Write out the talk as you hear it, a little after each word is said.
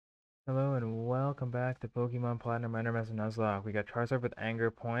Hello and welcome back to Pokemon Platinum. My name is Nuzlocke. We got Charizard with Anger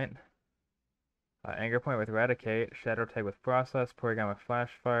Point, Anger Point with Eradicate, Shadow Tag with Frostlass, Porygon with Flash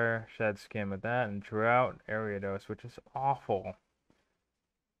Fire, Shed Skin with that, and Drought Ariados, which is awful.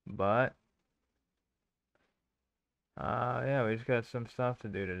 But, yeah, we just got some stuff to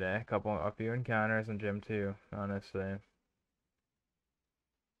do today. A few encounters in Gym 2, honestly.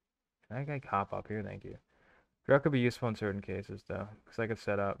 Can I get Cop up here? Thank you. Drought could be useful in certain cases, though, because I could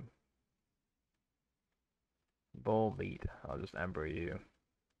set up Bulbeat. I'll just Ember you.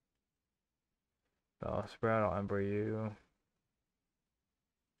 Bellsprout, I'll Ember you.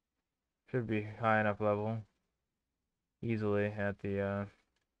 Should be high enough level. Easily at the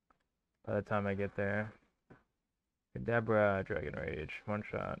by the time I get there. Kadabra, Dragon Rage, one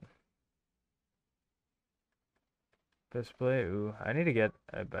shot. Display, ooh, I need to get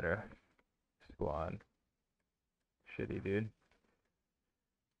a better squad. Shitty, dude.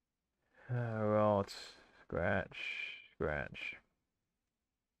 Well, it's scratch.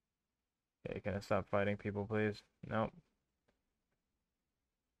 Okay, can I stop fighting people, please? Nope.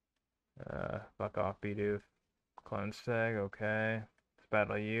 Fuck off, Bidoof. Clone Stag, okay. Let's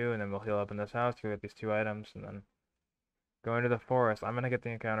battle you, and then we'll heal up in this house to get these two items, and then go into the forest. I'm gonna get the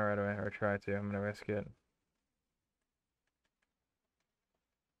encounter right away, or try to. I'm gonna risk it.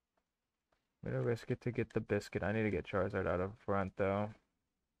 I'm gonna risk it to get the biscuit. I need to get Charizard out of front, though.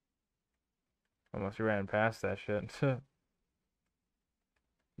 Almost ran past that shit.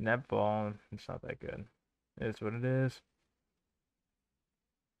 Netball, it's not that good. It is what it is.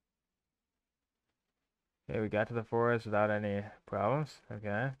 Okay, we got to the forest without any problems.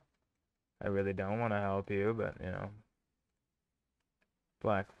 Okay. I really don't want to help you, but, you know.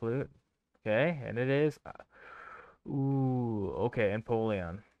 Black Flute. Okay, and it is. Ooh, okay, and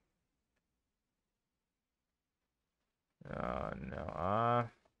Empoleon. Oh, no.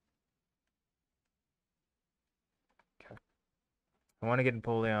 Okay. I want to get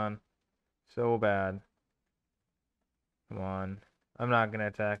Empoleon so bad. Come on. I'm not gonna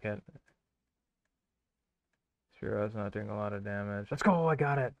attack it. Spearow's not doing a lot of damage. Let's go! I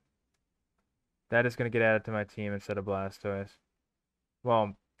got it! That is gonna get added to my team instead of Blastoise.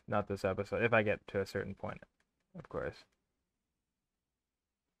 Well, not this episode. If I get to a certain point, of course.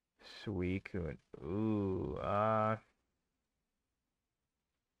 Suicune. Ooh, I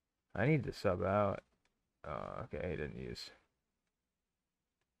need to sub out. Oh, okay, he didn't use.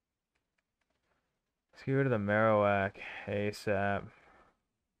 Let's get rid of the Marowak ASAP.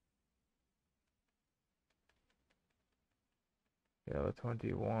 Yellow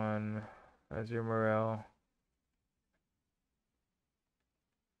 21. Azumarill.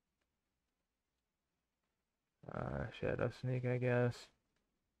 Shadow Sneak, I guess.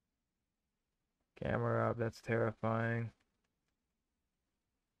 Camera up, that's terrifying.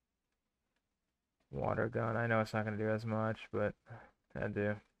 Water Gun, I know it's not going to do as much, but I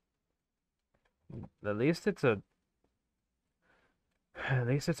do. At least it's a At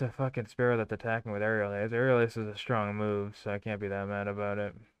least it's a fucking Sparrow that's attacking with Aerial Ace. Aerial Ace is a strong move, so I can't be that mad about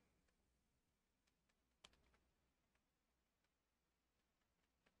it.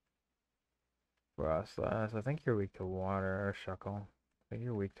 Frostlass, I think you're weak to water, or Shuckle. I think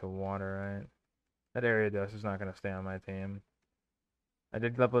you're weak to water, right? That Ariados is not going to stay on my team. I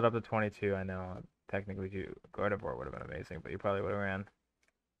did level it up to 22, I know. Technically, Gardevoir would have been amazing, but you probably would have ran.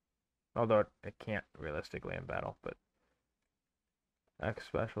 Although it can't realistically in battle, but X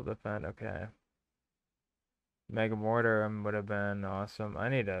special defend, okay. Mega Mortar would have been awesome. I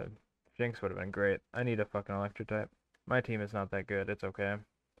need a Jinx would have been great. I need a fucking electric type. My team is not that good. It's okay.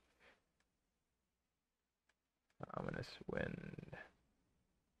 Ominous Wind.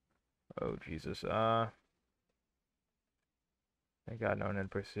 Oh Jesus. I got no in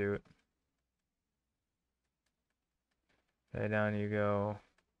pursuit. Okay, down you go.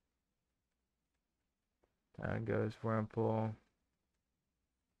 Down goes Wurmple.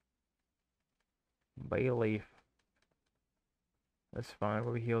 Bayleaf. That's fine.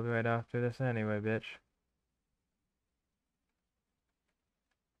 We'll be healed right after this anyway, bitch.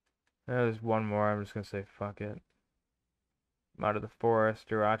 There's one more. I'm just gonna say fuck it. I'm out of the forest.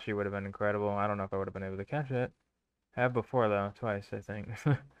 Jirachi would have been incredible. I don't know if I would have been able to catch it. Have before though, twice I think.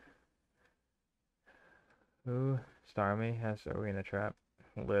 Ooh, Starmie has Arena Trap.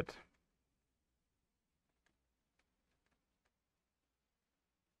 Lit.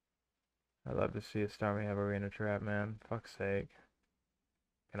 I'd love to see a Starmie have Arena Trap, man. Fuck's sake.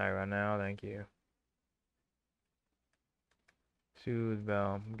 Can I run now? Thank you. Soothe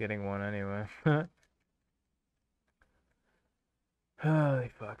Bell. I'm getting one anyway. Holy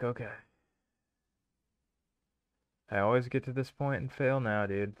fuck, okay. I always get to this point and fail now,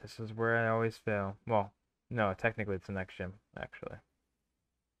 dude. This is where I always fail. Well, no, technically it's the next gym, actually.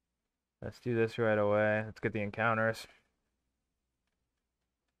 Let's do this right away. Let's get the encounters.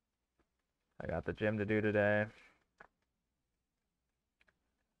 I got the gym to do today.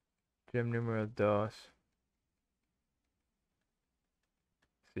 Gym numero dos.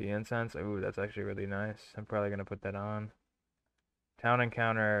 See incense? Ooh, that's actually really nice. I'm probably gonna put that on. Town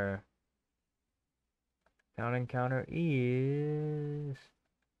encounter. Town encounter is...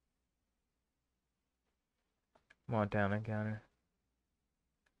 Come on, town encounter.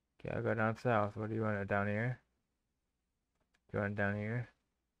 Okay, I'll go down south. What do you want? Down here? Do you want it down here?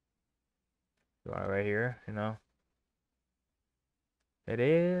 You want it right here? You know? It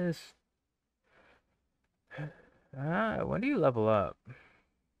is. When do you level up?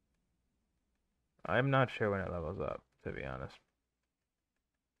 I'm not sure when it levels up, to be honest.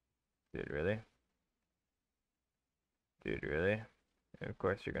 Dude, really? Dude, really? And of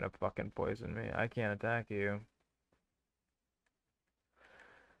course you're gonna fucking poison me. I can't attack you.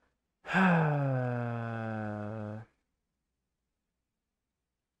 I'm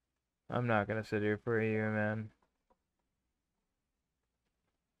not gonna sit here for a year, man.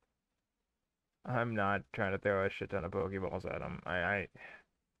 I'm not trying to throw a shit ton of Pokeballs at him.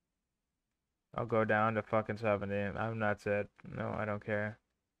 I'll go down to fucking 70. I'm not it. No, I don't care.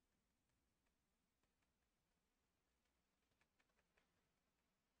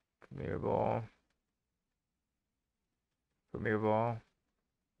 Premier Ball. Premier Ball.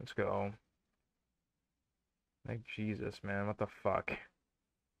 Let's go. Like, Jesus, man. What the fuck?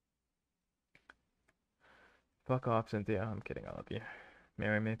 Fuck off, Cynthia. I'm kidding. I love you.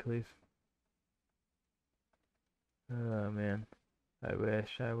 Marry me, please. Oh, man. I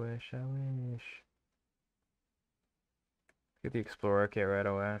wish, I wish, I wish. Get the Explorer kit right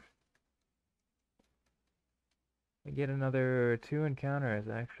away. I get another 2 encounters,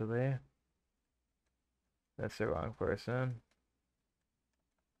 actually. That's the wrong person.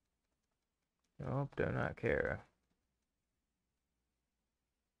 Nope, do not care.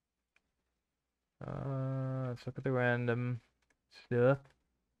 Let's look at the random stuff.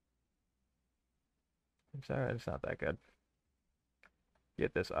 I'm sorry, it's not that good.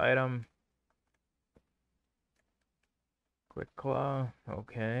 Get this item. Quick Claw.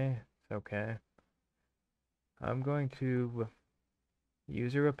 Okay, it's okay. I'm going to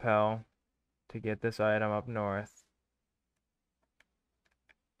use a repel to get this item up north.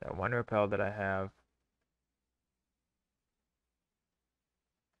 That one repel that I have.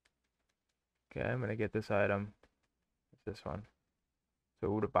 Okay, I'm gonna get this item. It's this one. So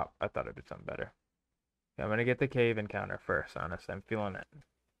Oodabop. I thought it'd be something better. Okay, I'm gonna get the cave encounter first, honest. I'm feeling it.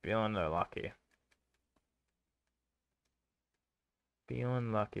 Feeling the lucky.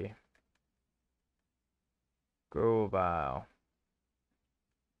 Feeling lucky. Grovyle.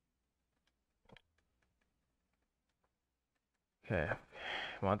 Okay.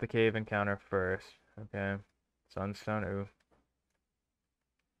 Want the cave encounter first. Okay. Sunstone. Ooh.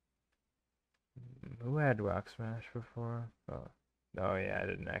 Who had Rock Smash before? Oh. Oh yeah, I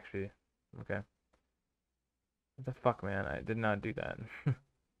didn't actually. Okay. What the fuck, man? I did not do that.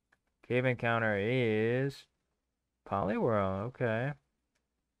 Cave encounter is Poliwhirl. Okay.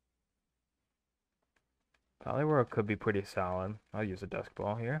 Poliwhirl could be pretty solid. I'll use a Dusk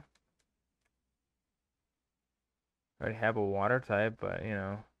Ball here. I already have a water type, but you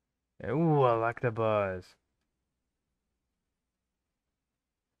know. Ooh, Electabuzz.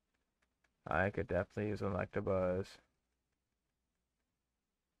 I could definitely use Electabuzz.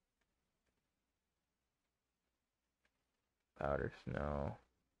 Powder Snow.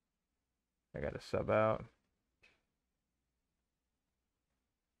 I gotta sub out.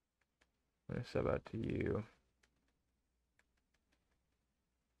 I'm gonna sub out to you.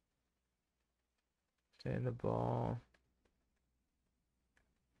 Stay in the ball.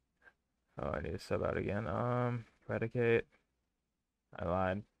 Oh, I need to sub out again. Predicate. I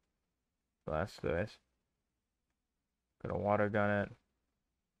lied. Blastoise. Gonna water gun it.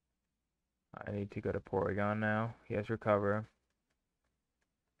 I need to go to Porygon now. He has recover.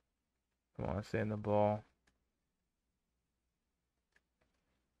 Come on, stay in the ball.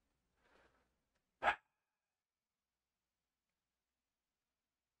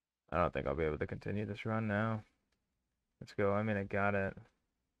 I don't think I'll be able to continue this run now. Let's go. I mean, I got it.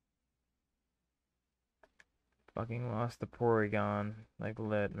 Fucking lost the Porygon. Like,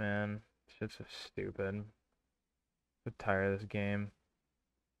 lit, man. Shit's so stupid. I'm so tired of this game.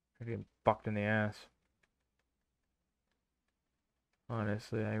 I'm getting fucked in the ass.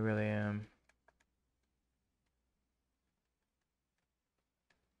 Honestly, I really am.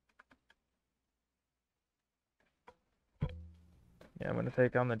 Yeah, I'm gonna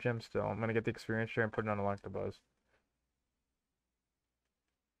take on the gym still. I'm gonna get the experience share and put it on Electabuzz.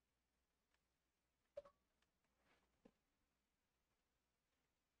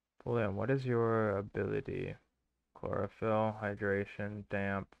 Julian, what is your ability? Chlorophyll, hydration,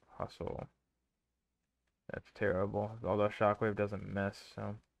 damp, hustle. That's terrible. Although Shockwave doesn't miss,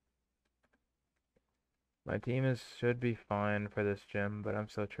 so my team should be fine for this gym, but I'm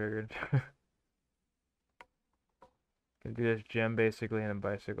still triggered. Can do this gym basically and a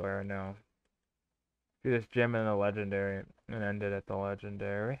bicycle right now. Do this gym and a legendary and end it at the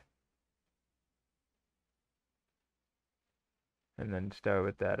legendary. And then start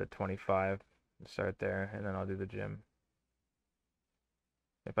with that at 25. Start there, and then I'll do the gym.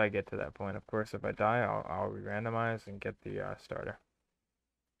 If I get to that point, of course. If I die, I'll re-randomize and get the starter.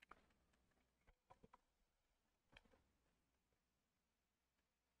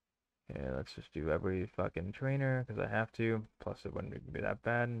 Okay, let's just do every fucking trainer because I have to. Plus, it wouldn't be that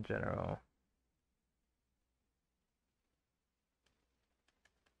bad in general.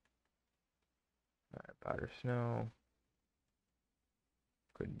 Alright, Powder Snow.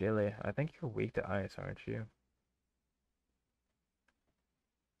 Cordilla. I think you're weak to ice, aren't you?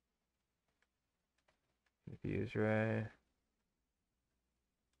 Diffuse Ray.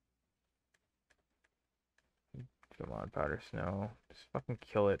 Come on, Powder Snow. Just fucking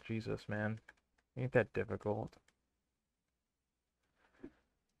kill it. Jesus, man. Ain't that difficult.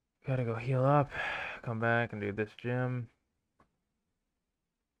 Gotta go heal up. Come back and do this gym.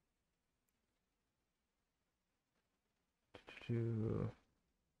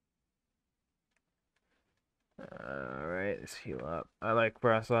 Alright, let's heal up. I like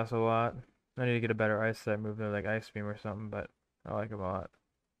Braslas a lot. I need to get a better ice set move, like Ice Beam or something, but I like him a lot.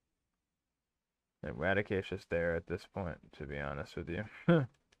 Eradicate's just there at this point, to be honest with you.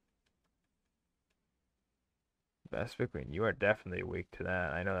 Vespiquen, you are definitely weak to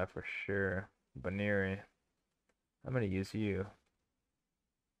that. I know that for sure. Baneri, I'm gonna use you.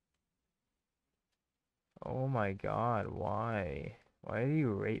 Oh my god, why? Why do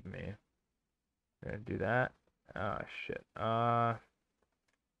you rape me? You're gonna do that? Oh shit.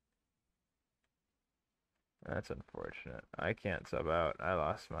 That's unfortunate. I can't sub out.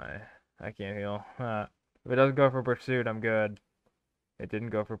 I can't heal. If it doesn't go for pursuit, I'm good. It didn't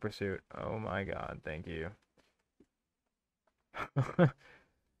go for pursuit. Oh my god, thank you.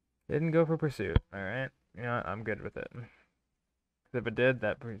 Didn't go for pursuit. Alright. Yeah, I'm good with it. If it did,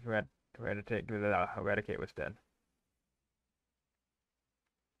 that Eradicate was dead.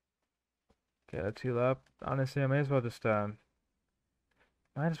 Okay, let's heal up. Honestly, I might as well just try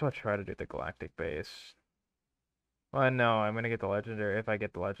to do the Galactic base. Well, no, I'm gonna get the legendary if I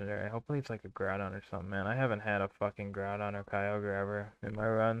get the legendary. Hopefully it's like a Groudon or something, man. I haven't had a fucking Groudon or Kyogre ever in my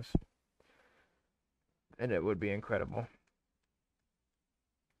runs. And it would be incredible.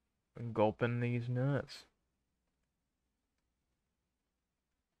 I'm gulping these nuts.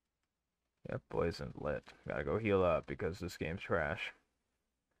 Yep, poisoned lit. Gotta go heal up because this game's trash.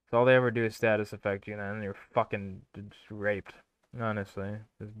 So all they ever do is status affect you, and then you're fucking just raped. Honestly,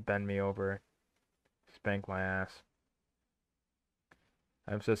 just bend me over, spank my ass.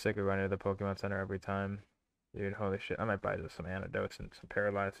 I'm so sick of running to the Pokemon Center every time. Dude, holy shit. I might buy just some antidotes and some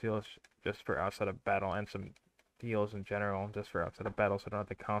paralyzed heals just for outside of battle and some heals in general just for outside of battle so I don't have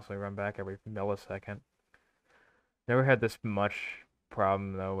to constantly run back every millisecond. Never had this much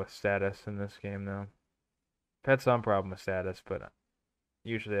problem though with status in this game though. I've had some problem with status, but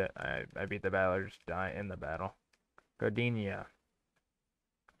usually I beat the battle or just die in the battle. Gardenia.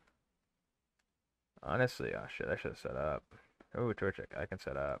 Honestly, oh shit, I should have set up. Oh, Torchic, I can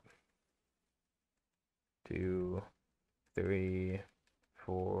set up. 2, 3,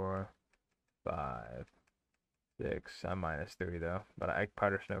 4, 5, 6. I'm -3 though, but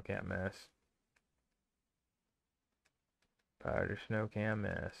Powder Snow can't miss. Powder Snow can't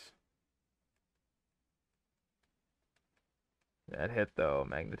miss. That hit though,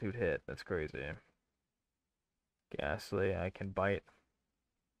 magnitude hit. That's crazy. Ghastly, I can bite.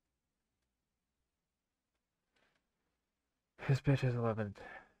 This bitch is level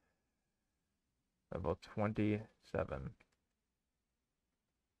 27.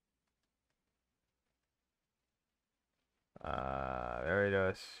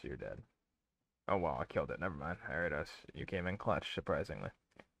 Aridos, you're dead. Oh wow, I killed it. Never mind. Aridos, you came in clutch, surprisingly.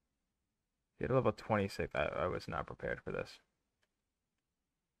 You had a level 26. I was not prepared for this.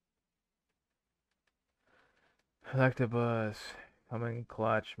 Electabuzz, coming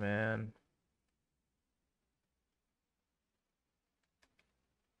clutch, man.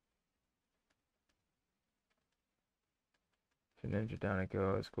 Ninja down it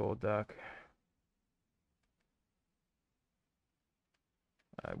goes. Gold Duck.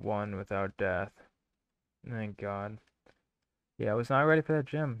 I won without death. Thank God. Yeah, I was not ready for that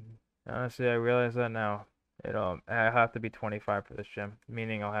gym. Honestly, I realize that now. I have to be 25 for this gym,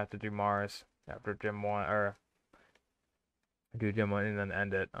 meaning I'll have to do Mars after gym one, or do gym one and then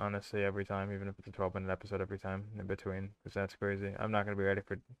end it, honestly, every time, even if it's a 12-minute episode every time in between, because that's crazy. I'm not going to be ready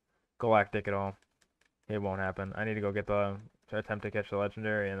for Galactic at all. It won't happen. I need to go get to attempt to catch the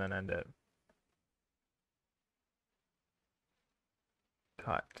Legendary and then end it.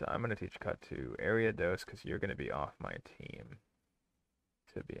 Cut. I'm going to teach Cut to Area Dose because you're going to be off my team,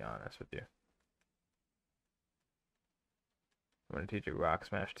 to be honest with you. I'm going to teach you Rock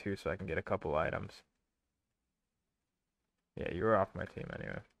Smash too so I can get a couple items. Yeah, you're off my team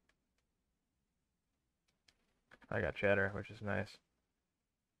anyway. I got Chatter, which is nice.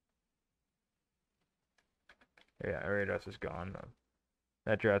 Yeah, Area Dose is gone.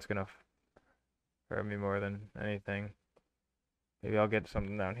 That Drough's going to hurt me more than anything. Maybe I'll get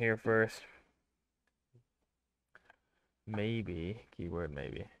something down here first. Maybe. Keyword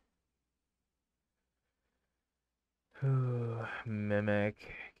maybe. Mimic.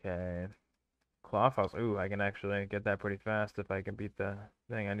 Okay. Clawfalls. Ooh, I can actually get that pretty fast if I can beat the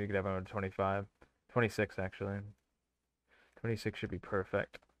thing. I need to get up to 25. 26, actually. 26 should be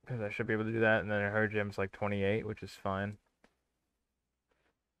perfect. Because I should be able to do that. And then her gym's like 28, which is fine.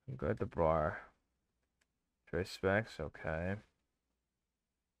 Go at the bar. Choice specs. Okay.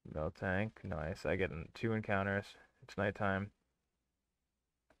 Miltank. Nice. I get 2 encounters. It's nighttime.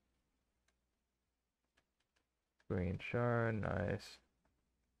 Green shard. Nice.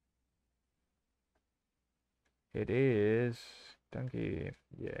 It is Donkey.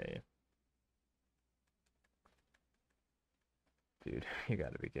 Yay. Dude, you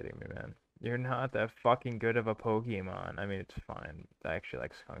gotta be kidding me, man. You're not that fucking good of a Pokemon. I mean, it's fine. I actually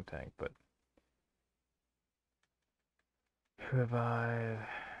like Skuntank, but... Revive.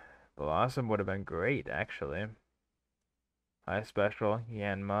 Blossom would have been great, actually. High Special,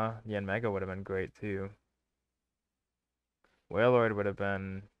 Yanma. Yanmega would have been great, too. Wailord would have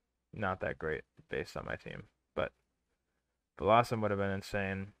been not that great based on my team, but Blossom would have been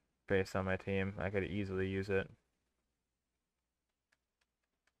insane based on my team. I could easily use it.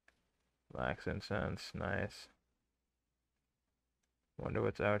 Lax Incense, nice. Wonder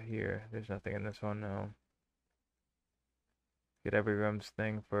what's out here. There's nothing in this one, no. Get every room's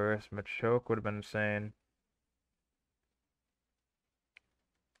thing first. Machoke would have been insane.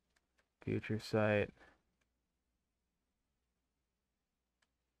 Future Sight.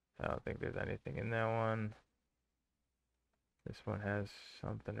 I don't think there's anything in that one. This one has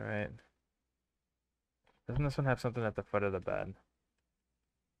something, right? Doesn't this one have something at the foot of the bed?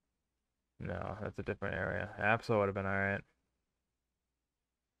 No, that's a different area. Absol would have been alright.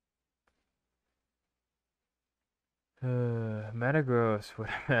 Metagross would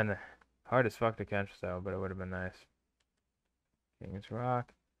have been hard as fuck to catch though, but it would have been nice. King's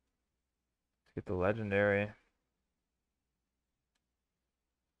Rock. Let's get the legendary.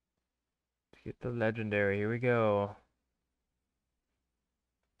 Let's get the legendary. Here we go.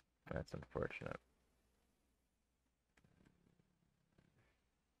 That's unfortunate.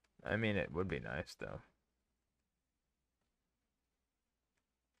 I mean, it would be nice though.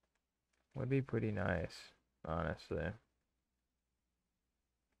 Would be pretty nice, honestly.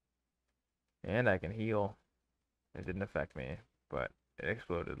 And I can heal. It didn't affect me, but it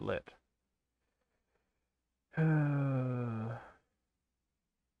exploded lit. Let's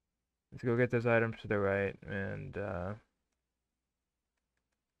go get those items to the right, and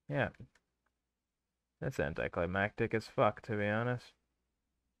yeah. That's anticlimactic as fuck, to be honest.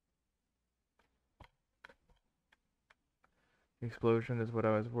 Explosion is what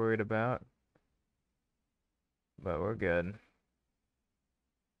I was worried about. But we're good.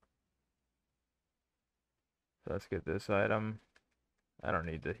 So let's get this item. I don't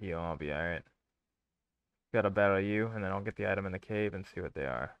need to heal, I'll be alright. Gotta battle you, and then I'll get the item in the cave and see what they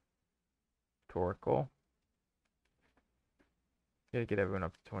are. Torkoal. Gotta get everyone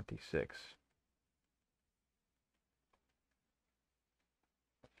up to 26.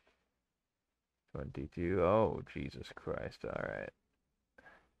 Oh, Jesus Christ. Alright.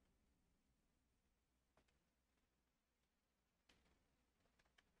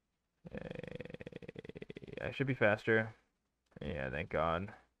 I should be faster. Yeah, thank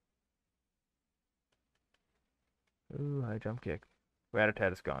God. Ooh, high jump kick.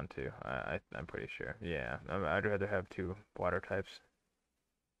 Rattata is gone too. I'm pretty sure. Yeah, I'd rather have 2 water types.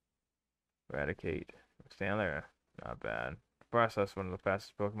 Eradicate. Stand there. Not bad. Process one of the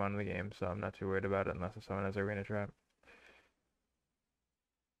fastest Pokemon in the game, so I'm not too worried about it unless someone has Arena Trap.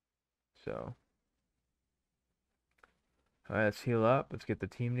 So. Alright, let's heal up. Let's get the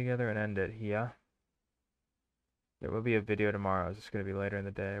team together and end it here. There will be a video tomorrow. It's just going to be later in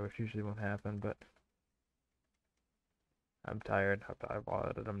the day, which usually won't happen, but I'm tired. I'll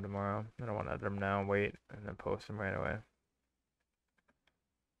edit them tomorrow. I don't want to edit them now and wait and then post them right away.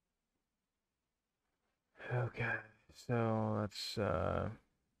 Okay, so let's, oh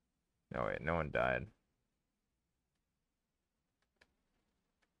wait, no one died.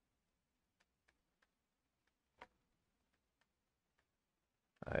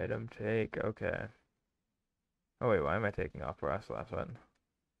 Item take, okay. Oh wait, why am I taking off Russ last one?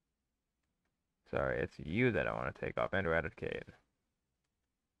 Sorry, it's you that I want to take off and eradicate.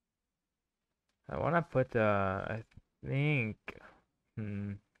 I want to put, I think,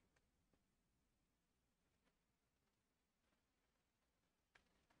 I'm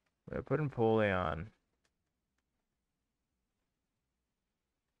gonna put Empoleon.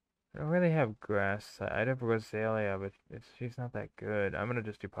 I don't really have grass. I'd have Roselia, but she's not that good. I'm gonna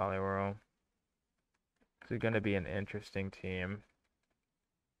just do Poliwhirl. This is gonna be an interesting team.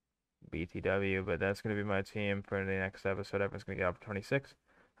 BTW, but that's gonna be my team for the next episode. Everyone's gonna get up to 26.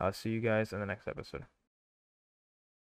 I'll see you guys in the next episode.